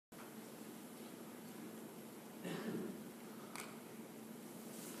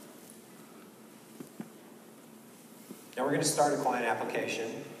Now we're going to start a client application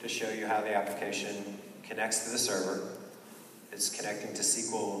to show you how the application connects to the server. It's connecting to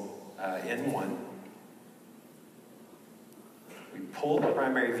SQL N1. We pulled the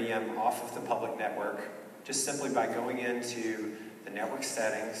primary VM off of the public network just simply by going into the network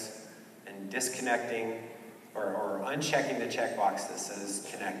settings and disconnecting or unchecking the checkbox that says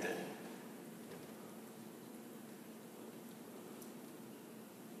connected.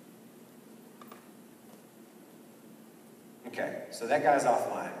 Okay, so that guy's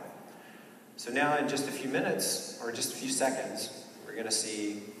offline. So now in just a few minutes, or just a few seconds, we're going to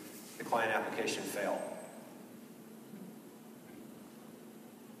see the client application fail.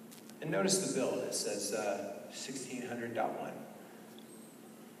 And notice the build, it says 1600.1.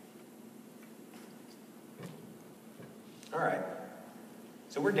 All right,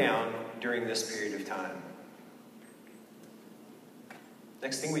 so we're down during this period of time.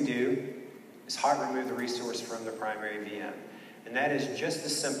 Next thing we do is hot remove the resource from the primary VM. And that is just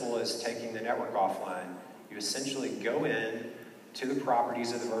as simple as taking the network offline. You essentially go in to the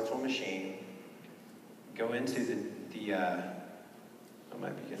properties of the virtual machine, go into I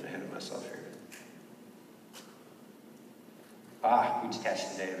might be getting ahead of myself here. We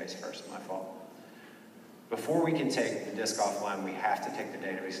detached the database first, my fault. Before we can take the disk offline, we have to take the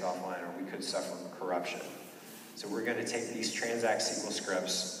database offline or we could suffer corruption. So we're going to take these transact SQL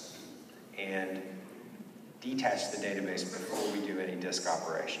scripts and detach the database before we do any disk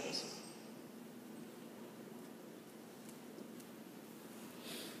operations.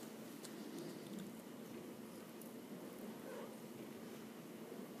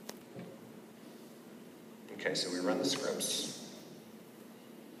 Okay, so we run the scripts.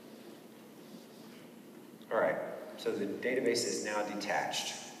 All right, so the database is now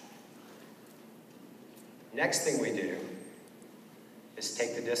detached. Next thing we do is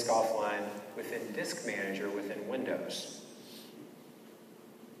take the disk offline within Disk Manager within Windows.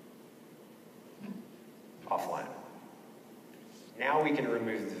 Offline. Now we can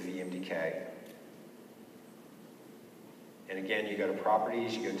remove the VMDK. And again, you go to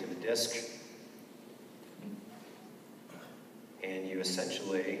Properties, you go to the disk, and you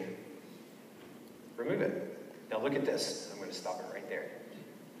essentially remove it. Now look at this. I'm going to stop it right there.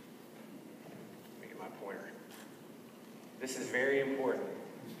 Let me get my pointer. This is very important.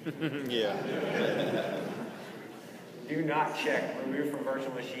 Yeah. Do not check remove from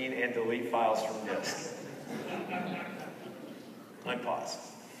virtual machine and delete files from disk. Unpause.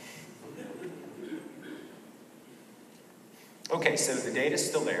 Okay, so the data is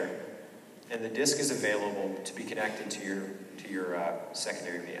still there, and the disk is available to be connected to your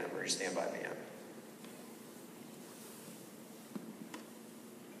secondary VM or your standby VM.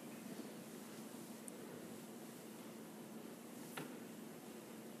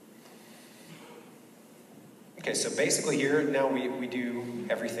 Okay, so basically here, now we do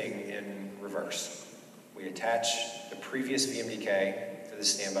everything in reverse. We attach the previous VMDK to the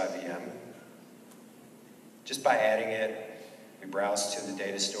standby VM. Just by adding it, we browse to the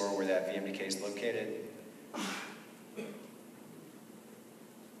data store where that VMDK is located. And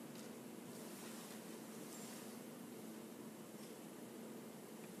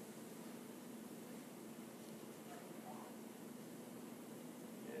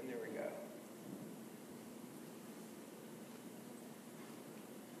there we go.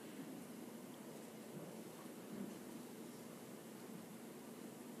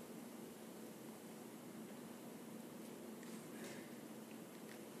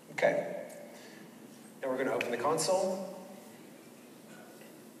 Okay, now we're going to open the console.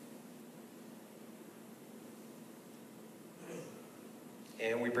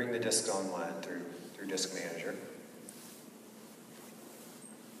 And we bring the disks online through Disk Manager.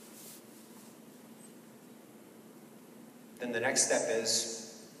 Then the next step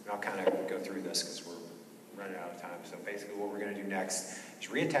is, and I'll kind of go through this because we're running out of time. So basically what we're going to do next is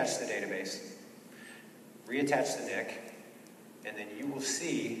reattach the database, reattach the NIC, and then you will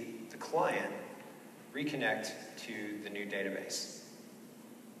see the client reconnect to the new database.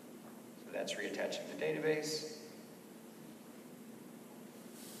 So that's reattaching the database.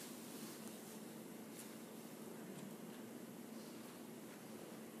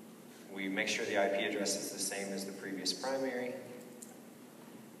 We make sure the IP address is the same as the previous primary.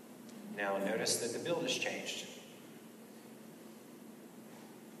 Now notice that the build has changed.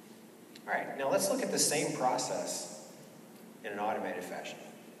 All right, now let's look at the same process in an automated fashion.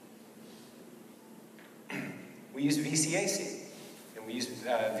 We use VCAC, and we use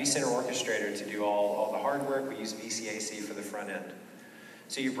vCenter Orchestrator to do all the hard work. We use VCAC for the front end.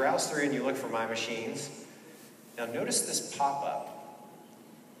 So you browse through and you look for My Machines. Now notice this pop-up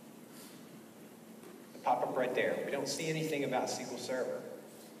pop up right there. We don't see anything about SQL Server.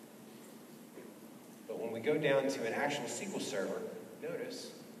 But when we go down to an actual SQL Server,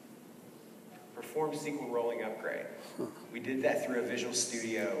 notice, perform SQL rolling upgrade. We did that through a Visual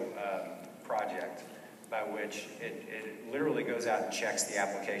Studio project by which it literally goes out and checks the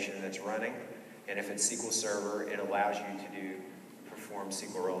application that's running, and if it's SQL Server, it allows you to perform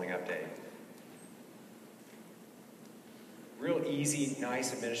SQL rolling update. Real easy,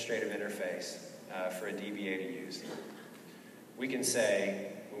 nice administrative interface for a DBA to use. We can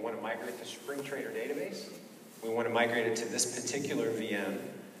say, we want to migrate the Spring Trader database. We want to migrate it to this particular VM.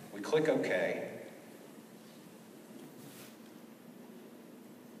 We click OK.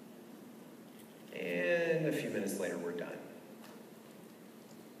 And a few minutes later, we're done.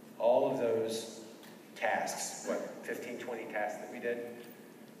 All of those tasks, 15, 20 tasks that we did,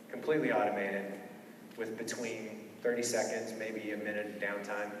 completely automated with between 30 seconds, maybe a minute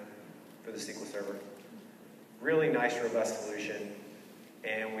downtime for the SQL Server. Really nice, robust solution,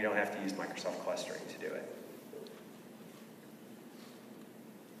 and we don't have to use Microsoft clustering to do it.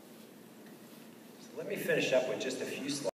 So let me finish up with just a few slides.